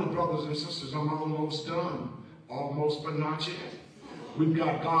 not only brothers and sisters, I'm almost done. Almost, but not yet. We've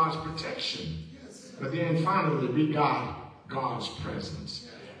got God's protection. But then finally, we got God's presence.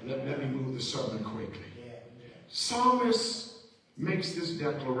 Let me move the sermon quickly. Psalmist makes this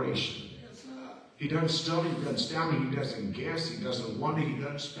declaration. He doesn't study, he doesn't stammer, he doesn't guess, he doesn't wonder, he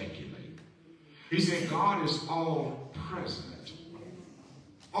doesn't speculate. He said God is all present.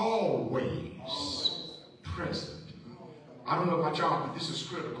 Always present. I don't know about y'all, but this is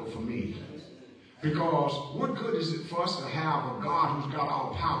critical for me. Because what good is it for us to have a God who's got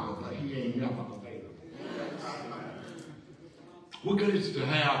all power, but he ain't never available? What good is it to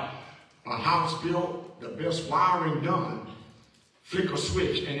have a house built, the best wiring done, flick a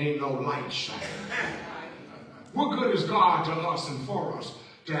switch and ain't no light shining? What good is God to us and for us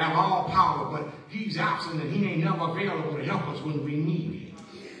to have all power, but he's absent and he ain't never available to help us when we need him?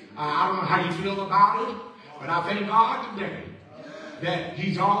 I don't know how you feel about it, but I thank God today that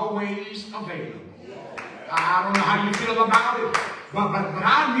he's always available. I don't know how you feel about it, but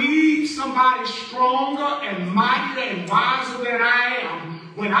I need somebody stronger and mightier and wiser than I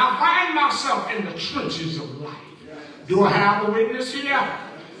am when I find myself in the trenches of life. Do I have a witness here?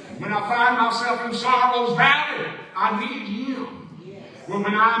 When I find myself in sorrow's valley, I need him. When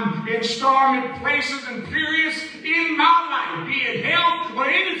I'm in stormy places and periods in my life, be it health or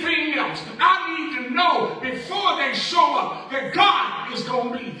anything else, I need to know before they show up that God is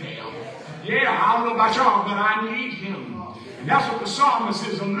going to be there. Yeah, I don't know about y'all, but I need him. And that's what the psalmist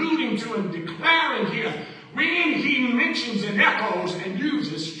is alluding to and declaring here when he mentions and echoes and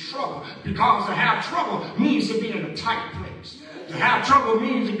uses trouble. Because to have trouble means to be in a tight place. To have trouble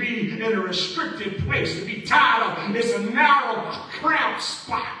means to be in a restricted place, to be tied up. It's a narrow, cramped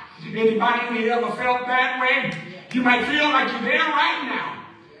spot. Anybody in here ever felt that way? You might feel like you're there right now.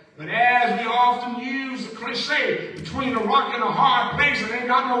 But as we often use the cliche, between a rock and a hard place, it ain't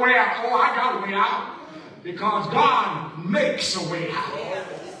got no way out. Oh, I got a way out. Because God makes a way out.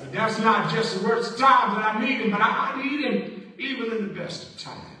 But that's not just the worst time that I need him, but I need him even in the best of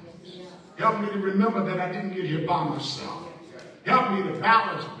times. Help me to remember that I didn't get here by myself. Help me to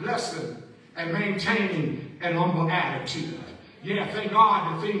balance blessing and maintaining an humble attitude. Yeah, thank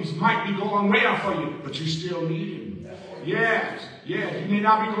God that things might be going well for you, but you still need him. Yes, you may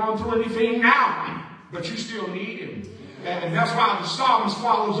not be going through anything now, but you still need him. And that's why the psalmist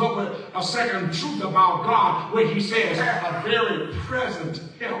follows up with a second truth about God, where he says, a very present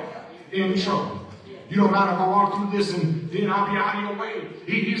help in trouble. You don't matter if I walk through this and then I'll be out of your way.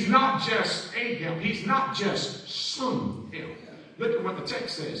 He's not just a help. He's not just some help. Look at what the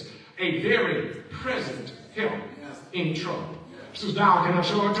text says. A very present help in trouble. So now can I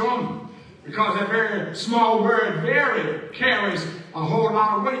show it to him? Because that very small word, very, carries a whole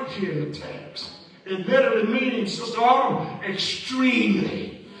lot of weight here in the text. It literally means, Sister Odom,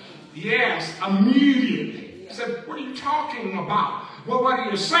 extremely. Yes, immediately. He said, what are you talking about? Well, what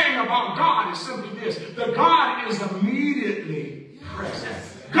he is saying about God is simply this. That God is immediately present.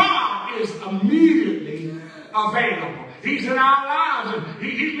 God is immediately available. He's in our lives. And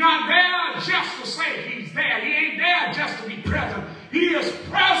he's not there just to say he's there. He ain't there just to be present. He is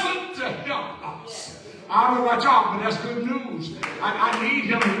present to help us. I don't know about y'all, but that's good news. I need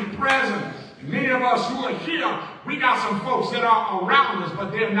him to be present. Many of us who are here, we got some folks that are around us,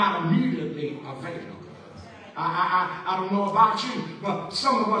 but they're not immediately available. I don't know about you, but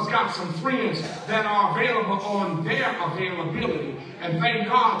some of us got some friends that are available on their availability. And thank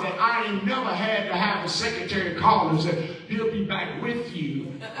God that I ain't never had to have a secretary call and say, he'll be back with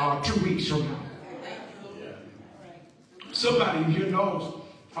you 2 weeks from now. Somebody here knows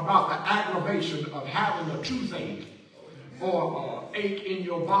about the aggravation of having a toothache or ache in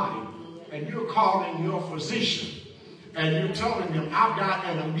your body. And you're calling your physician. And you're telling them, I've got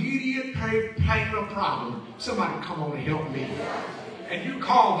an immediate pain or problem. Somebody come on and help me. And you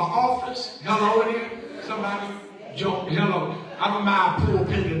call the office. Hello in here? Somebody? Joe, hello. I don't mind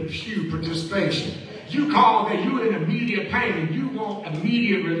pulpit and pew participation. You call that you're in immediate pain and you want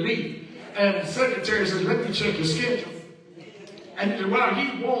immediate relief. And the secretary says, let me check your schedule. And well,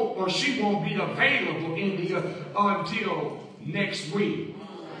 he won't or she won't be available in here until next week.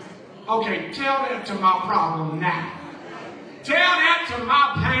 Okay, tell that to my problem now. Tell that to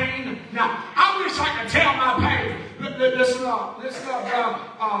my pain now. I wish I could tell my pain.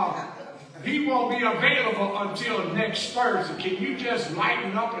 He won't be available until next Thursday. Can you just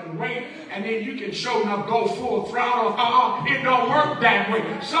lighten up and wait, and then you can show enough go full throttle? It don't work that way.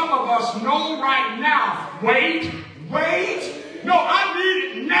 Some of us know right now. Wait. No, I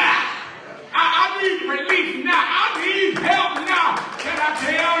need it now. I need relief now. I need help now. Can I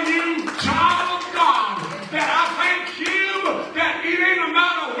tell you, child of God, that I thank him that it ain't a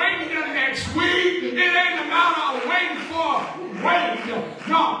matter of waiting till next week. It ain't a matter of waiting for waiting.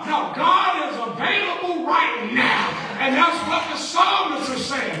 No, God is available right now. And that's what the psalmist is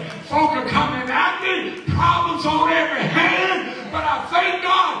saying. Folk are coming at me, problems on every hand, but I thank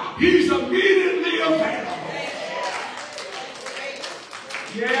God he's immediately available.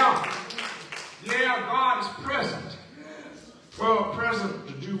 Yeah, God is present. Well, present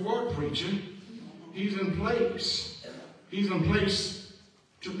to do what, preacher? He's in place. He's in place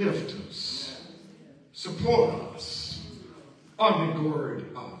to lift us, support us,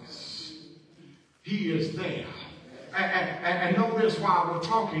 undergird us. He is there. And know this while we're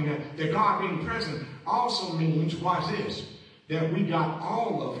talking, that God being present also means, watch this, that we got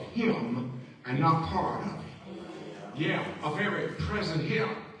all of him and not part of him. Yeah, a very present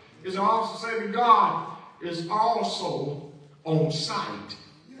help. It's also say that God is also on sight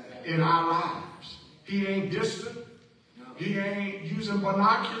in our lives. He ain't distant. He ain't using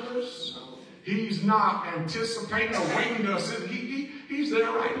binoculars. He's not anticipating or waiting to us. He's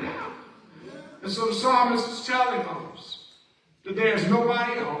there right now. And so the psalmist is telling us that there's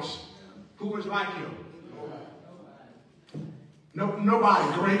nobody else who is like him.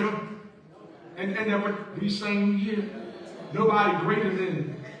 Nobody greater. And then what we sing here, nobody greater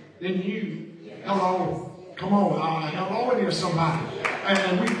than you. Hello. Come on. Hello in here, somebody.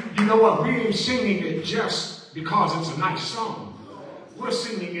 And you know what? We ain't singing it just because it's a nice song. We're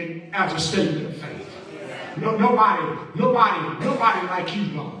singing it as a statement of faith. Nobody like you,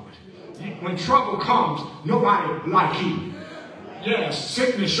 Lord. When trouble comes, nobody like you. Yes,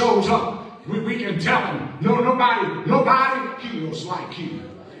 sickness shows up. We can tell him, nobody heals like you.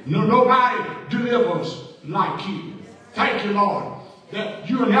 Nobody delivers like you. Thank you, Lord, that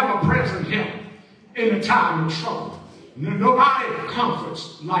you're never present help in a time of trouble. Nobody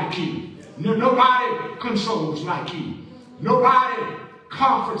comforts like you. Nobody consoles like you. Nobody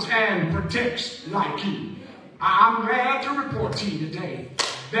comforts and protects like you. I'm glad to report to you today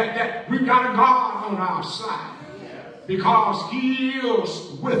that we've got a God on our side because he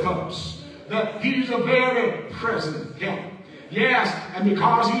is with us, that he's a very present help. Yes, and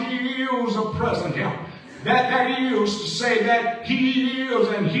because he is a present help, that is to say that he is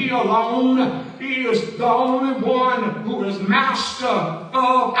and he alone is the only one who is master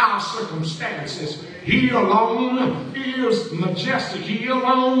of our circumstances. He alone is majestic. He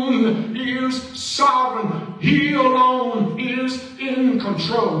alone is sovereign. He alone is in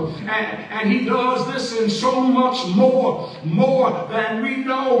control. And he does this in so much more than we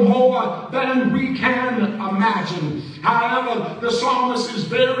know, more than we can imagine. However, the psalmist is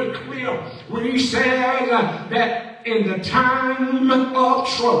very clear when he says that in the time of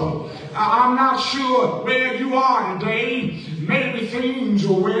trouble, I'm not sure where you are today, maybe things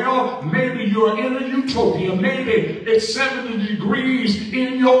are well, maybe you're in a utopia, maybe it's 70 degrees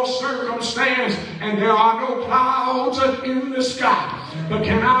in your circumstance and there are no clouds in the sky. But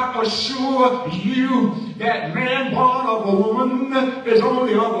can I assure you that man born of a woman is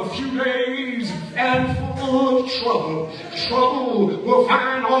only of a few days and full of trouble. Trouble will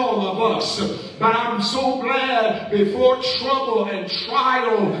find all of us. But I'm so glad before trouble and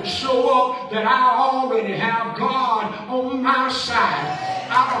trial show up that I already have God on my side.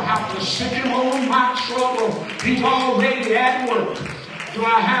 I don't have to seek him on my trouble. He's already at work. Do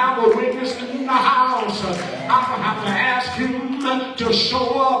I have a witness in the house? I don't have to ask him to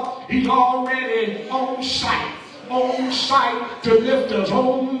show up. He's already on site. On site to lift us,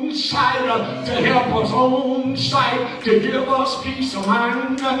 on site to help us, on site to give us peace of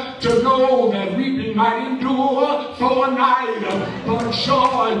mind, to know that weeping might endure for a night, but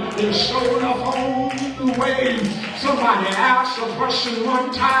joy is showing up on the way. Somebody asked a question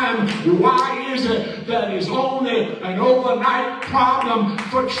one time, why is it that it's only an overnight problem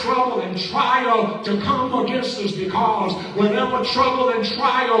for trouble and trial to come against us? Because whenever trouble and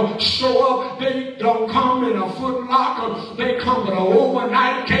trial show up, they don't come in a foot locker, they come in an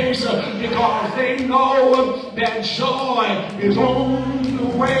overnight case because they know that joy is on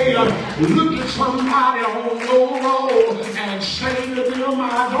the way. Look at somebody on your road and say to them,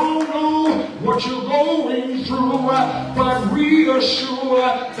 I don't know what you're going through, but reassure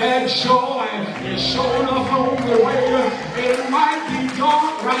that joy is showing up on the way. It might be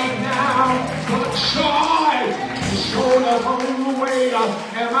dark right now, but joy is showing up on the way.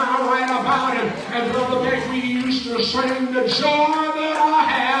 Am I right about it? And Brother Beck, we used to sing, the joy that I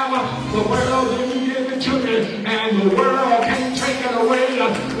have, the world didn't give it to me, and the world can't take it away.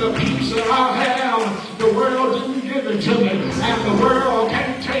 The peace that I have, the world didn't give it to me, and the world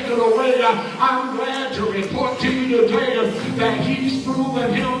can't take it away. I'm glad to report to you today that he's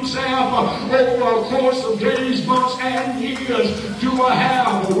proven himself over a course of days, months, and years. Do I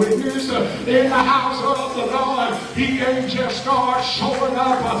have a witness in the house of the Lord? He ain't just start showing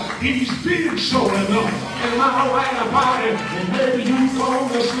up, he's been showing up. Am I right about it? And maybe you've gone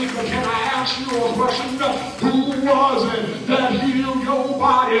to sleep, but can I ask you a question? Who was it that healed your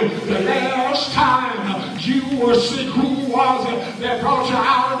body the last time you were sick? Who was it that brought you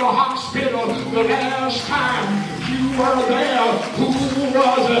out of the hospital the last time you were there? Who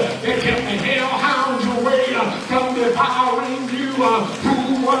was it that kept the hellhounds away from devouring you? Who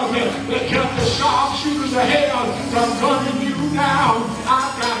was it that kept the sharpshooters of hell from gunning you down?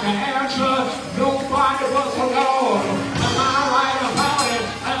 I've got the answer. Nobody but the Lord. Am I right about it?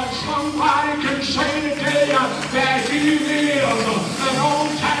 And somebody can say today that he is an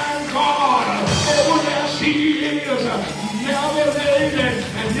on-time God. Oh, yes, he is. Never late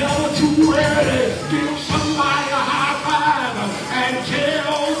and never too early. Give somebody a high five and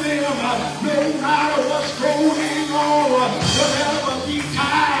tell them no matter what's going on, whatever be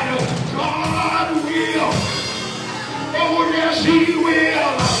tired, God will. Oh, yes, he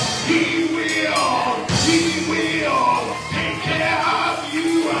will. He will. He will take care of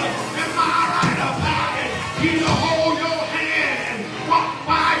you. Am I right about it? He'll hold your hand and walk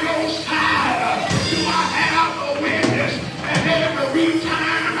by your side. Do I have a witness? And every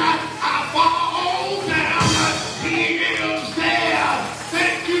time I fall down, he is there.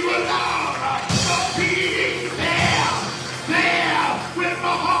 Thank you, Lord, for being there. There when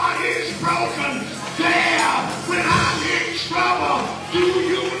my heart is broken. There when I'm in trouble. Do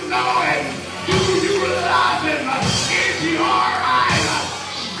you know it? Do you love him? Is he all right?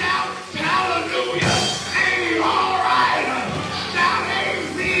 Shout hallelujah. Ain't he all right? Shout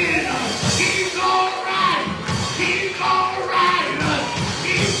amen. He's all right. He's all right.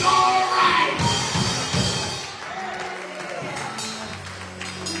 He's all right.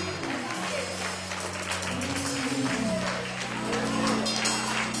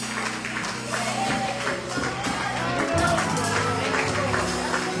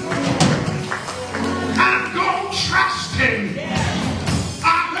 I'm gonna trust him. I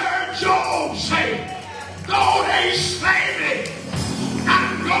heard Job say, though they slay me,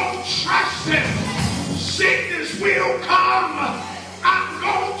 I'm gonna trust him. Sickness will come. I'm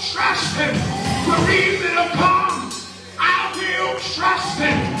gonna trust him. Bereavement will come. I will trust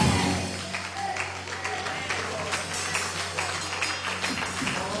him.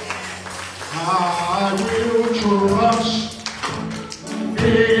 I will trust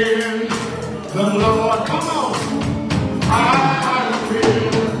in the Lord. Come on. I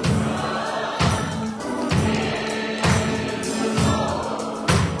will.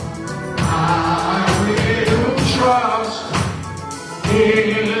 I will trust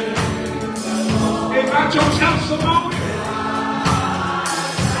in. Is that your testimony?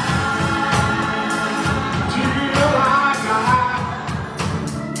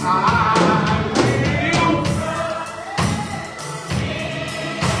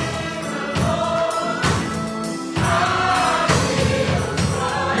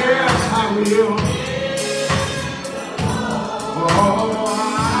 will.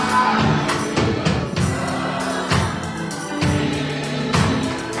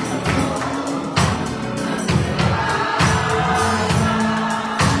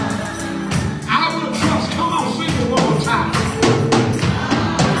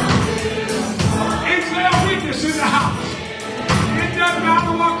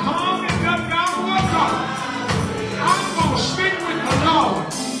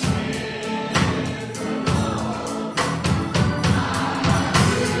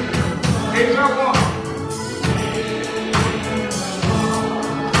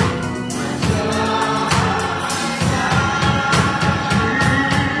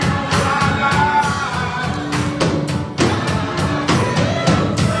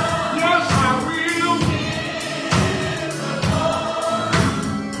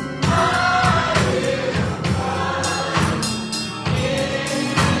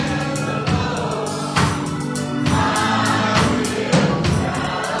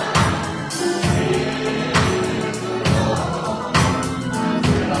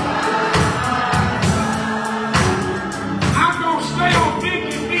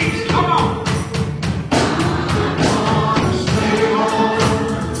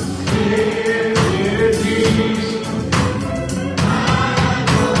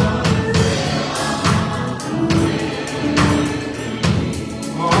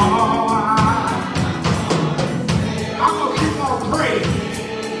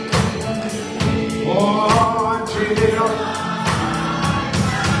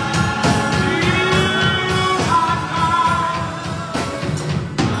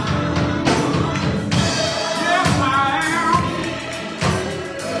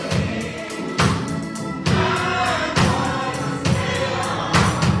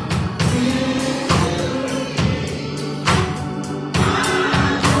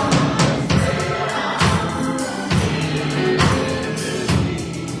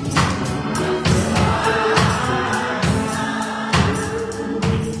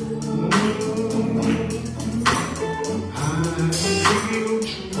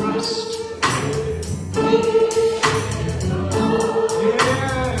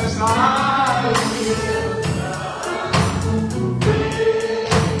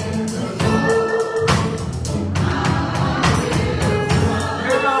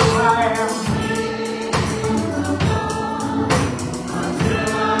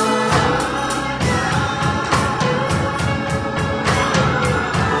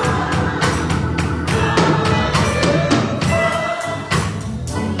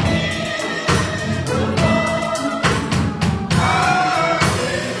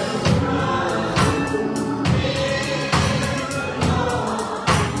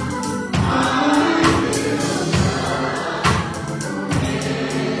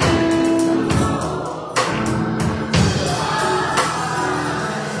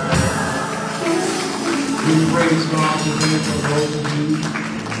 We praise God today for those of you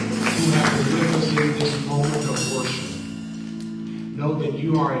who have been with us in this moment of worship. Know that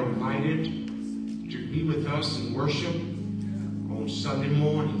you are invited to be with us in worship on Sunday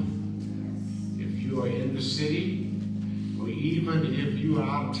morning. If you are in the city, or even if you are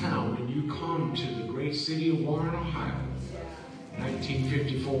out of town, when you come to the great city of Warren, Ohio,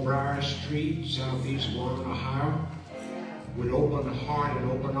 1954 Briar Street, Southeast Warren, Ohio, with open heart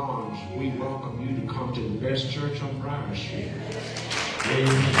and open arms, we welcome you to come to the best church on Briar Street.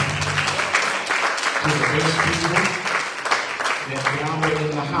 Amen. To the best people that gather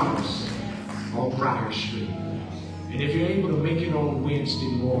in the house on Briar Street. And if you're able to make it on Wednesday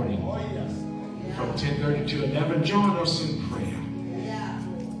morning from 10:30 to 11, join us in prayer.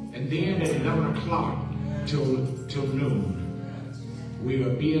 And then at 11 o'clock till noon, we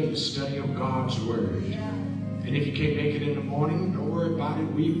will be in the study of God's Word. And if you can't make it in the morning, don't worry about it.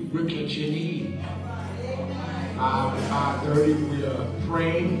 We'll catch you in the evening. 5 to 5:30, we are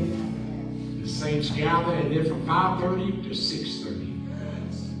praying. The saints gather, and then from 5:30 to 6:30,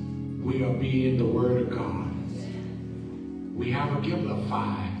 we will be in the Word of God. We have a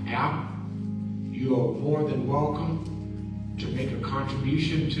Givelify app. You are more than welcome to make a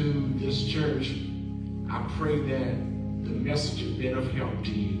contribution to this church. I pray that the message has been of help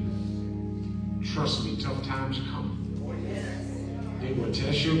to you. Trust me, tough times come. They will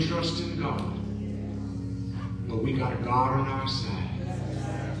test your trust in God. But we got a God on our side.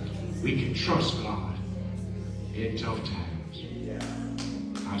 We can trust God in tough times.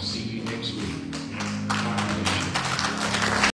 I'll see you next week.